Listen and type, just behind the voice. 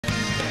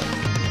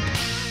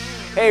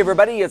Hey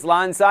everybody, it's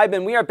Lon.TV,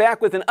 and we are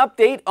back with an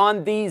update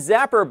on the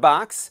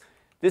Zapperbox.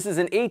 This is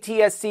an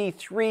ATSC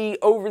 3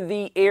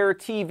 over-the-air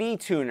TV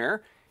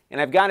tuner, and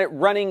I've got it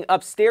running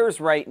upstairs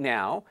right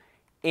now.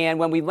 And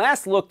when we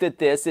last looked at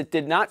this, it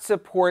did not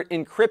support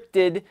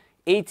encrypted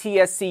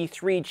ATSC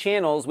 3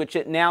 channels, which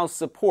it now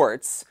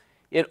supports.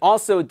 It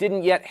also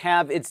didn't yet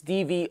have its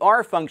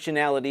DVR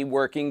functionality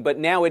working, but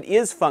now it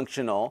is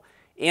functional,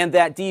 and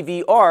that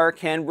DVR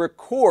can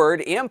record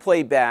and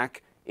play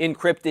back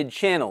encrypted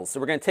channels. So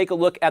we're going to take a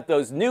look at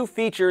those new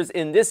features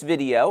in this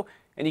video,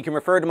 and you can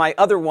refer to my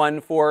other one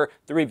for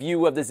the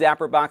review of the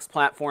Zapperbox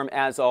platform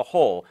as a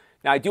whole.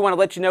 Now, I do want to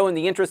let you know, in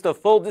the interest of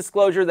full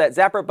disclosure, that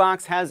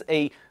Zapperbox has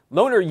a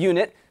loaner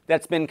unit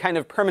that's been kind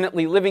of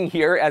permanently living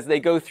here as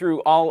they go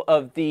through all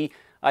of the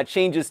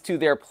changes to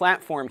their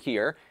platform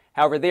here.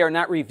 However, they are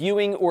not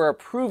reviewing or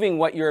approving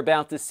what you're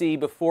about to see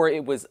before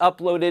it was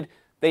uploaded.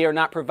 They are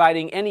not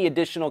providing any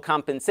additional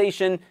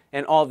compensation,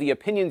 and all the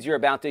opinions you're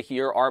about to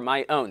hear are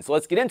my own. So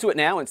let's get into it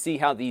now and see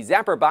how the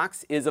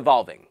Zapperbox is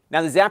evolving.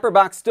 Now, the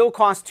Zapperbox still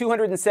costs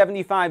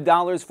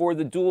 $275 for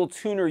the dual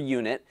tuner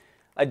unit.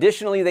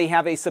 Additionally, they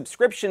have a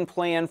subscription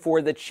plan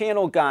for the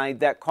channel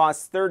guide that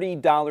costs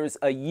 $30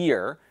 a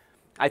year.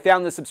 I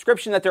found the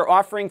subscription that they're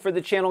offering for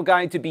the channel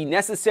guide to be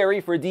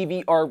necessary for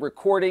DVR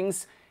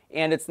recordings,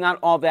 and it's not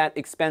all that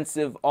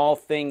expensive, all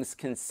things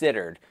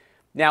considered.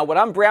 Now, what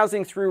I'm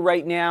browsing through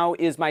right now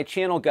is my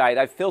channel guide.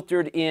 I've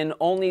filtered in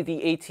only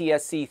the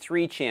ATSC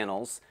 3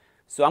 channels.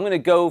 So I'm going to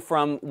go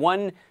from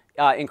one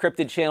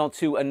encrypted channel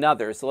to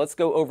another. So let's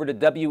go over to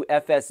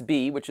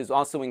WFSB, which is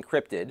also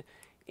encrypted.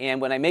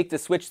 And when I make the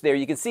switch there,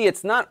 you can see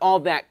it's not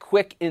all that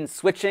quick in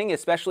switching,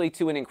 especially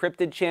to an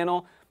encrypted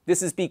channel.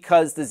 This is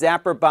because the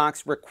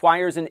Zapperbox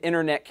requires an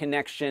internet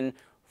connection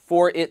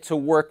for it to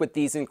work with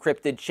these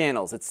encrypted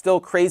channels. It's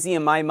still crazy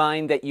in my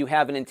mind that you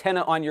have an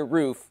antenna on your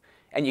roof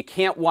and you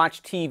can't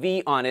watch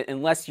TV on it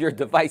unless your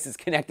device is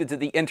connected to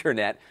the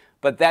internet.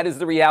 But that is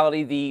the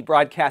reality the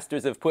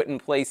broadcasters have put in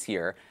place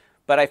here.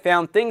 But I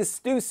found things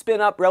do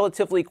spin up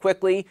relatively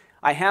quickly.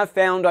 I have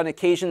found on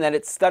occasion that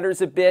it stutters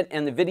a bit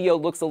and the video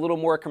looks a little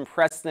more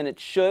compressed than it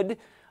should.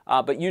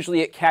 But usually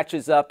it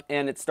catches up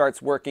and it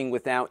starts working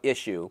without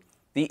issue.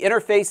 The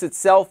interface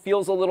itself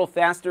feels a little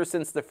faster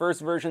since the first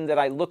version that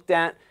I looked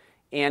at.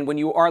 And when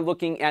you are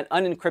looking at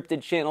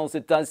unencrypted channels,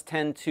 it does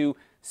tend to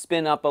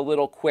spin up a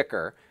little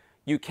quicker.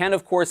 You can,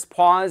 of course,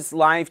 pause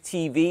live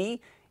TV,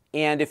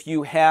 and if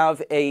you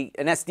have an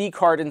SD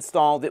card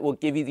installed, it will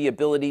give you the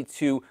ability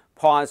to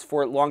pause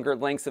for longer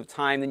lengths of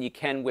time than you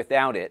can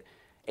without it.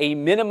 A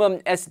minimum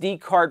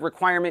SD card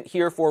requirement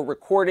here for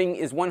recording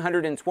is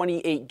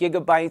 128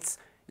 gigabytes.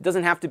 It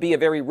doesn't have to be a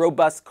very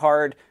robust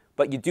card,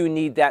 but you do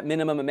need that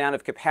minimum amount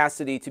of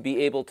capacity to be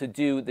able to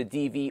do the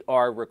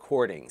DVR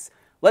recordings.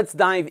 Let's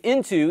dive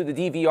into the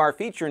DVR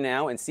feature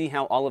now and see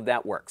how all of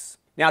that works.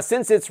 Now,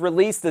 since its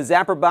release, the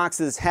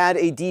Zapperboxes had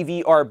a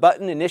DVR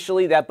button.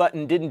 Initially, that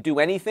button didn't do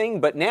anything,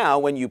 but now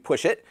when you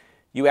push it,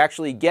 you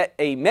actually get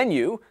a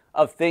menu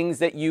of things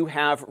that you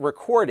have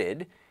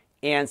recorded.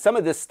 And some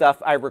of this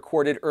stuff I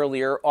recorded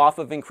earlier off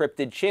of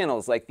encrypted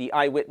channels, like the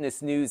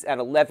Eyewitness News at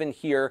 11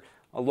 here,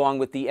 along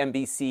with the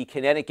NBC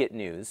Connecticut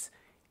News.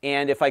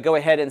 And if I go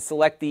ahead and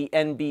select the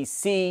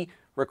NBC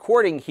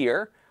recording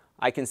here,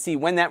 I can see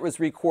when that was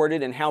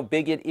recorded and how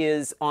big it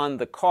is on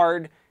the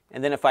card.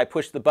 And then if I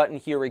push the button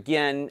here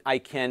again, I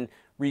can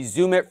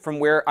resume it from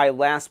where I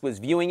last was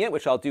viewing it,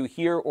 which I'll do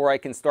here, or I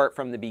can start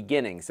from the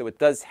beginning. So it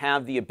does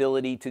have the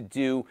ability to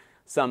do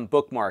some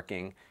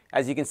bookmarking.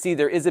 As you can see,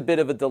 there is a bit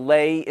of a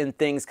delay in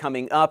things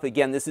coming up.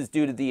 Again, this is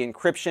due to the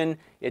encryption.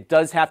 It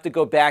does have to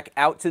go back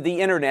out to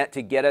the internet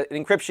to get an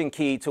encryption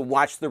key to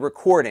watch the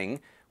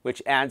recording,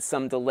 which adds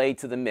some delay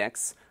to the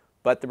mix.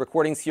 But the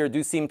recordings here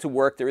do seem to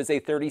work. There is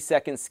a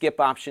 30-second skip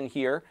option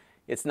here.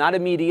 It's not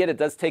immediate. It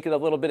does take it a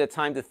little bit of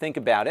time to think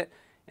about it.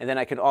 And then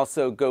I can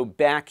also go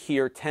back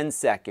here 10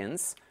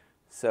 seconds.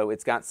 So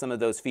it's got some of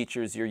those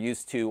features you're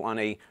used to on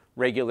a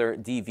regular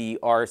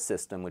DVR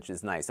system, which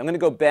is nice. I'm going to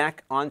go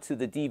back onto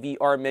the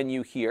DVR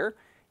menu here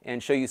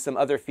and show you some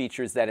other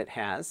features that it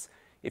has.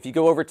 If you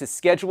go over to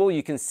schedule,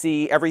 you can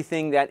see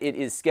everything that it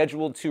is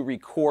scheduled to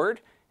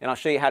record. And I'll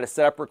show you how to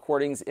set up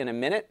recordings in a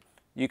minute.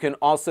 You can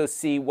also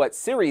see what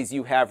series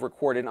you have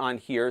recorded on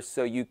here,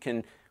 so you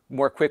can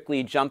more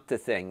quickly jump to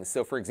things.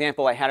 So for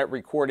example, I had it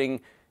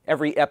recording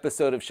every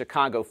episode of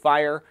Chicago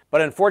Fire,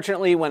 but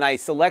unfortunately when I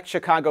select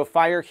Chicago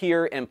Fire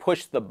here and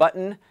push the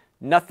button,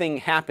 nothing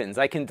happens.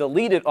 I can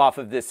delete it off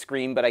of this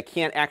screen, but I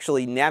can't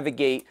actually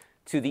navigate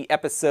to the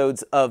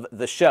episodes of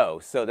the show.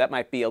 So that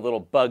might be a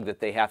little bug that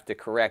they have to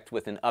correct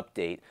with an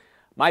update.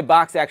 My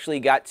box actually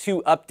got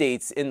 2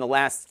 updates in the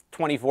last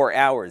 24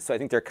 hours, so I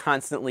think they're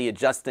constantly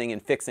adjusting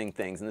and fixing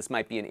things, and this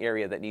might be an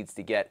area that needs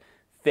to get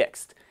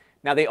fixed.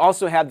 Now, they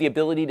also have the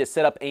ability to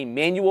set up a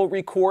manual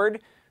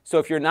record. So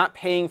if you're not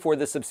paying for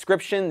the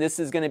subscription, this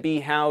is going to be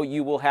how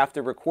you will have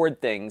to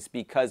record things,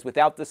 because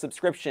without the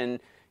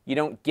subscription, you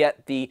don't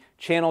get the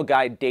channel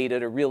guide data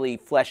to really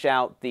flesh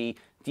out the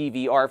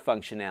DVR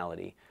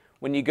functionality.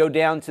 When you go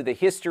down to the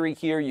history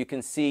here, you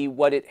can see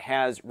what it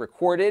has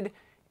recorded,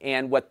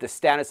 and what the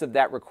status of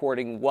that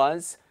recording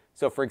was.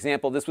 So for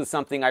example, this was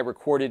something I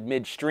recorded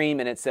midstream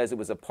and it says it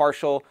was a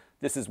partial.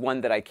 This is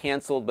one that I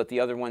canceled, but the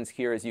other ones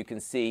here, as you can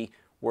see,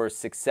 were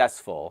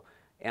successful.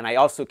 And I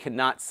also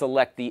cannot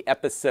select the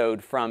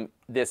episode from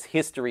this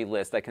history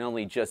list. I can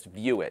only just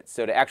view it.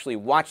 So to actually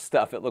watch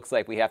stuff, it looks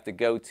like we have to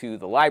go to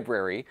the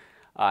library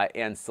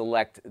and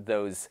select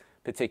those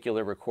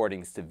particular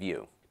recordings to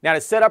view. Now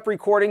to set up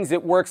recordings,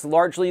 it works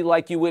largely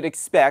like you would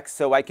expect.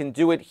 So I can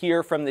do it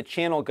here from the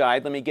channel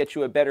guide. Let me get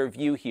you a better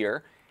view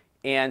here.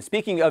 And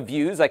speaking of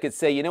views, I could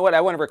say, you know what,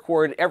 I want to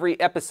record every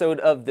episode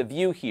of the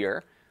view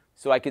here.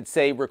 So I could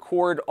say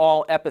record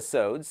all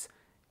episodes,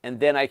 and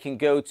then I can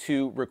go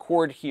to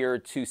record here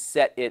to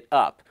set it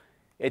up.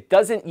 It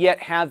doesn't yet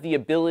have the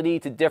ability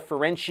to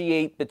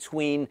differentiate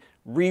between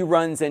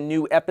reruns and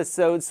new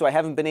episodes, so I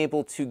haven't been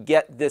able to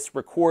get this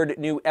record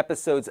new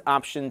episodes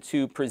option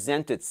to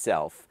present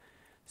itself.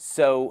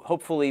 So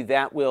hopefully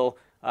that will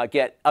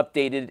get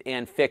updated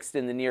and fixed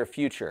in the near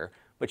future.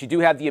 But you do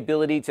have the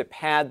ability to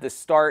pad the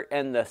start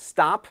and the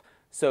stop.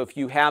 So if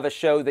you have a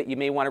show that you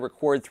may want to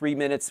record 3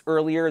 minutes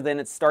earlier than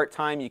its start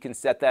time, you can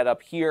set that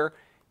up here.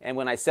 And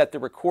when I set the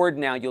record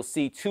now, you'll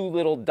see 2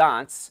 little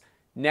dots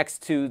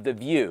next to the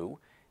view.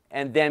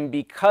 And then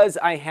because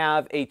I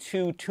have a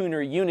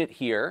 2-tuner unit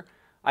here,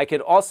 I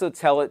could also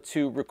tell it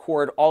to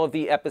record all of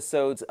the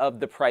episodes of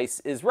The Price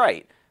is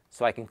Right.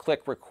 So I can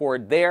click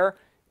record there,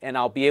 and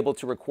I'll be able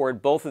to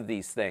record both of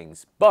these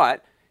things.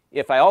 But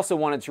if I also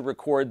wanted to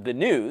record the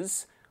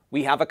news,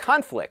 we have a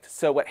conflict.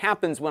 So what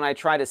happens when I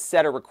try to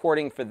set a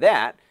recording for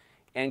that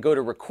and go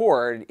to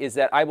record is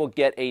that I will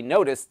get a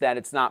notice that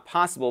it's not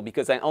possible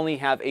because I only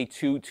have a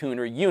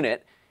 2-tuner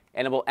unit,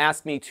 and it will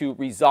ask me to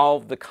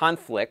resolve the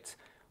conflict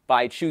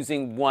by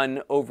choosing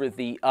one over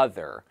the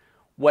other.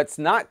 What's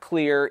not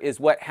clear is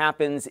what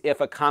happens if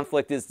a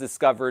conflict is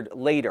discovered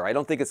later. I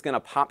don't think it's going to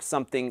pop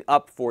something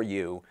up for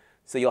you.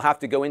 So you'll have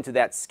to go into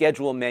that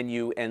schedule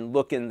menu and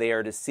look in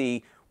there to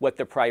see what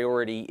the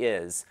priority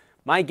is.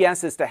 My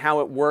guess as to how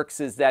it works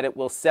is that it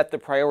will set the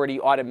priority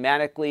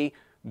automatically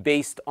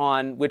based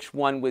on which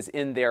one was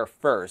in there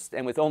first.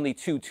 And with only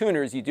 2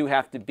 tuners, you do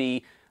have to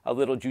be a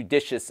little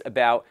judicious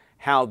about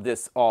how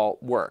this all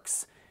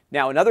works.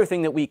 Now, another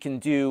thing that we can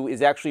do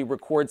is actually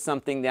record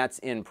something that's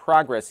in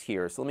progress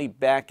here. So let me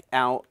back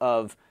out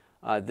of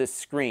this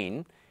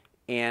screen,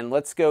 and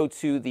let's go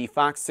to the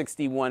Fox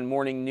 61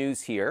 Morning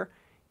News here.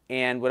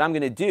 And what I'm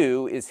going to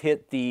do is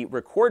hit the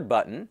record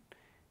button,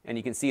 and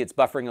you can see it's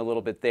buffering a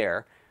little bit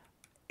there.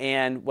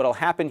 And what will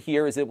happen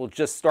here is it will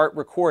just start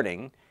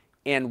recording.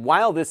 And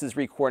while this is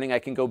recording, I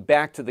can go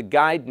back to the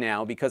guide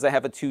now because I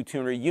have a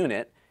 2-tuner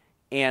unit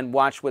and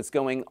watch what's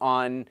going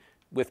on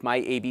with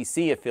my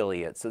ABC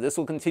affiliate. So this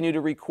will continue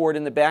to record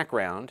in the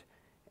background.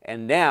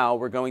 And now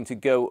we're going to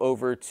go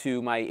over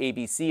to my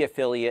ABC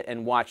affiliate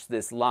and watch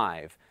this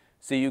live.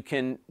 So you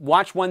can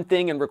watch one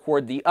thing and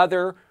record the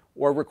other,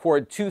 or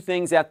record 2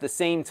 things at the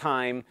same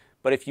time.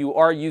 But if you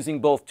are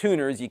using both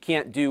tuners, you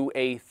can't do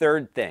a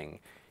third thing.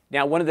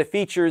 Now, one of the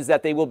features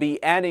that they will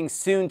be adding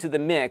soon to the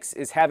mix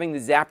is having the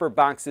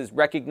Zapperboxes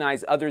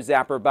recognize other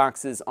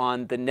Zapperboxes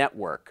on the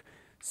network.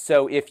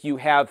 So if you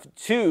have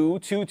 2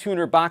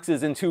 2-tuner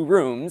boxes in 2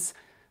 rooms,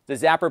 the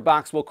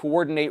Zapperbox will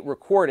coordinate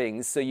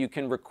recordings so you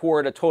can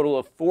record a total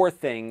of 4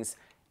 things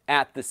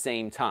at the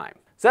same time.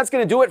 So that's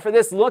going to do it for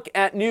this look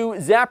at new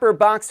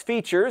Zapperbox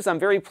features. I'm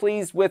very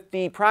pleased with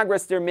the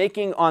progress they're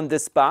making on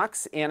this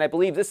box, and I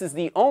believe this is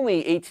the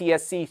only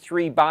ATSC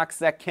 3 box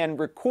that can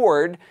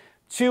record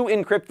 2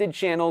 encrypted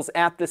channels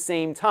at the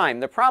same time.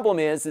 The problem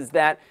is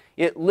that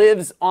it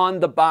lives on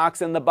the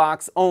box and the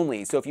box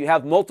only. So if you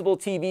have multiple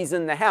TVs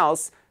in the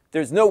house,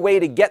 there's no way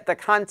to get the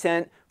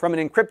content from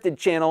an encrypted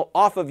channel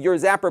off of your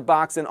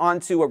Zapperbox and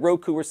onto a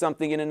Roku or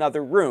something in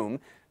another room.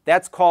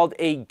 That's called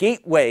a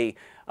gateway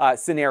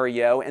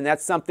scenario, and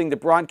that's something the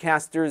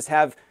broadcasters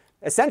have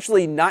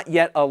essentially not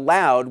yet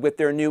allowed with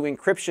their new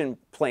encryption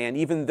plan,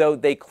 even though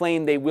they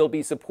claim they will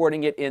be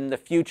supporting it in the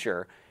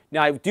future.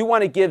 Now, I do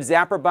want to give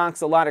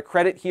Zapperbox a lot of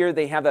credit here.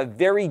 They have a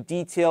very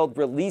detailed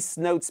release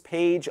notes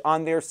page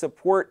on their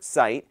support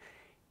site.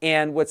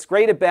 And what's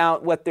great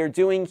about what they're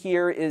doing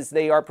here is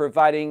they are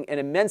providing an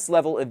immense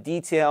level of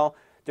detail.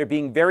 They're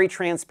being very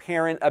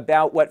transparent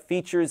about what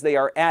features they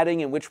are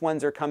adding and which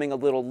ones are coming a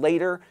little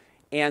later.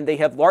 And they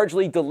have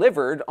largely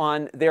delivered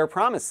on their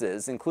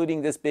promises,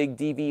 including this big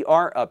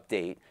DVR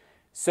update.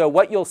 So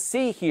what you'll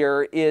see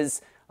here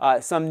is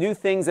some new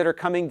things that are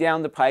coming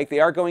down the pike.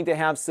 They are going to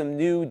have some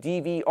new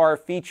DVR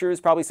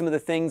features. Probably some of the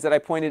things that I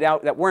pointed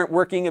out that weren't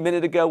working a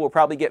minute ago will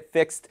probably get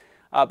fixed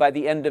by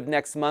the end of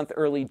next month,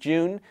 early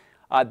June.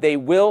 They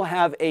will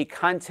have a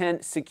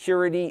content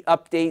security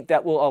update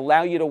that will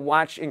allow you to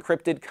watch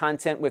encrypted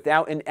content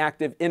without an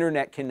active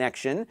internet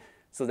connection.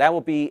 So that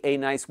will be a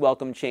nice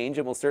welcome change,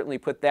 and we'll certainly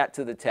put that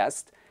to the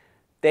test.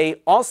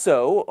 They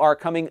also are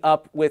coming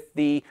up with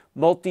the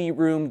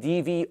multi-room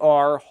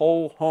DVR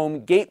whole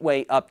home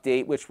gateway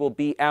update, which will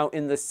be out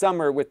in the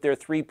summer with their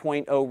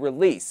 3.0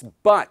 release.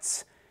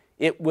 But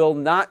it will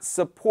not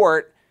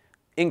support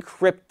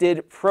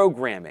encrypted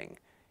programming.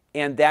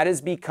 And that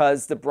is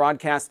because the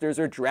broadcasters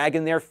are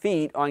dragging their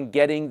feet on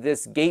getting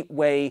this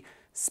gateway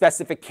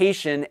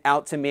specification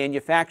out to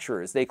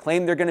manufacturers. They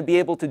claim they're going to be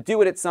able to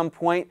do it at some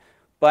point,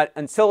 but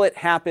until it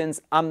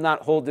happens, I'm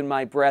not holding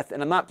my breath.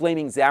 And I'm not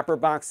blaming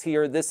Zapperbox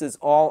here. This is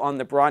all on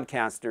the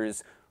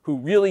broadcasters who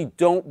really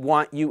don't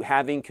want you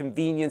having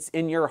convenience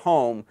in your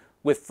home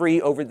with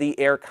free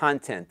over-the-air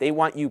content. They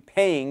want you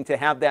paying to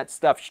have that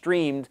stuff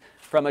streamed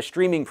from a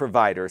streaming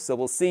provider. So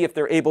we'll see if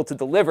they're able to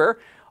deliver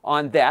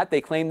on that.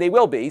 They claim they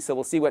will be, so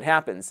we'll see what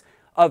happens.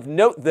 Of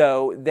note,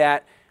 though,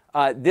 that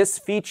this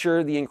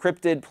feature, the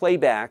encrypted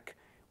playback,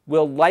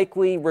 will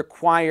likely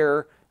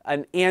require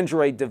an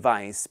Android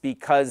device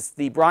because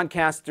the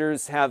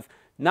broadcasters have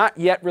not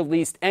yet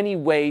released any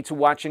way to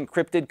watch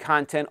encrypted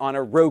content on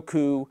a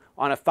Roku,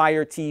 on a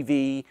Fire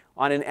TV,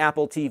 on an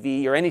Apple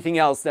TV, or anything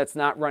else that's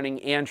not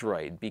running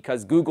Android,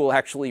 because Google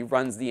actually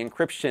runs the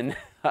encryption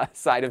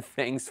side of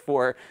things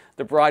for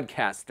the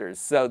broadcasters.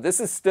 So this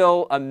is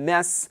still a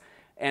mess,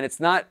 and it's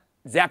not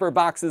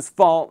Zapperbox's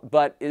fault,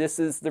 but this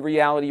is the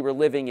reality we're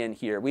living in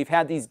here. We've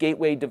had these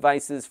gateway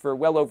devices for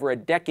well over a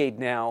decade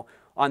now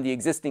on the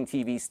existing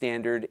TV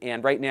standard,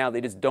 and right now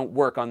they just don't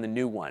work on the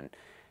new one.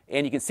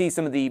 And you can see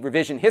some of the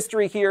revision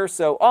history here.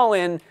 So all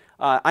in,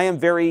 I am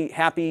very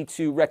happy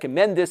to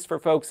recommend this for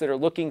folks that are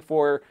looking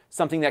for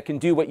something that can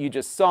do what you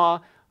just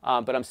saw,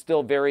 but I'm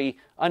still very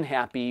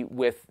unhappy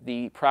with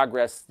the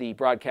progress the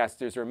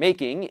broadcasters are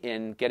making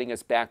in getting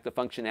us back the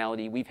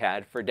functionality we've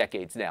had for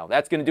decades now.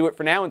 That's going to do it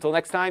for now. Until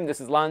next time, this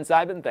is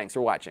Lon.TV. Thanks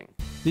for watching.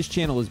 This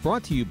channel is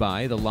brought to you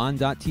by the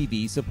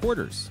Lon.TV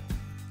supporters,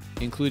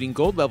 including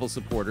gold level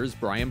supporters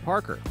Brian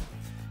Parker,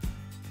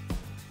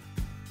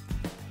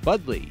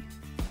 Budley,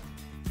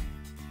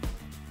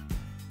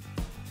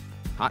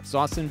 Hot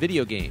Sauce and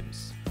Video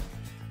Games,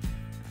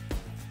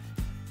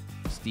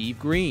 Steve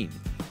Green,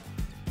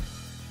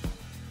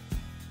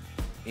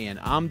 and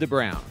Amda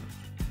Brown.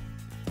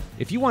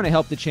 If you want to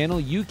help the channel,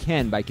 you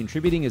can by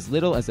contributing as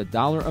little as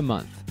 $1 a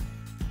month.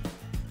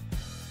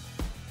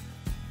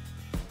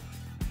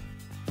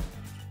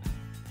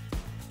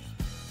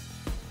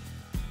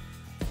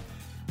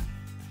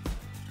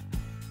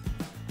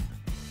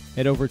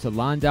 Head over to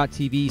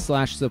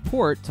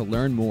lon.tv/support to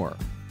learn more.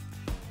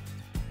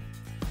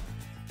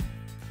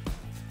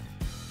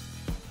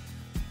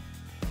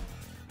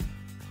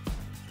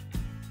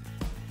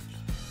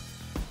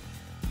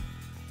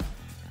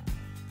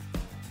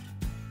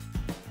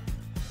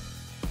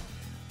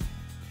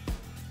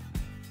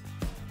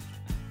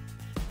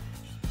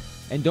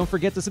 And don't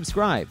forget to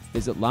subscribe.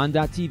 Visit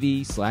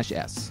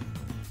lon.tv/s.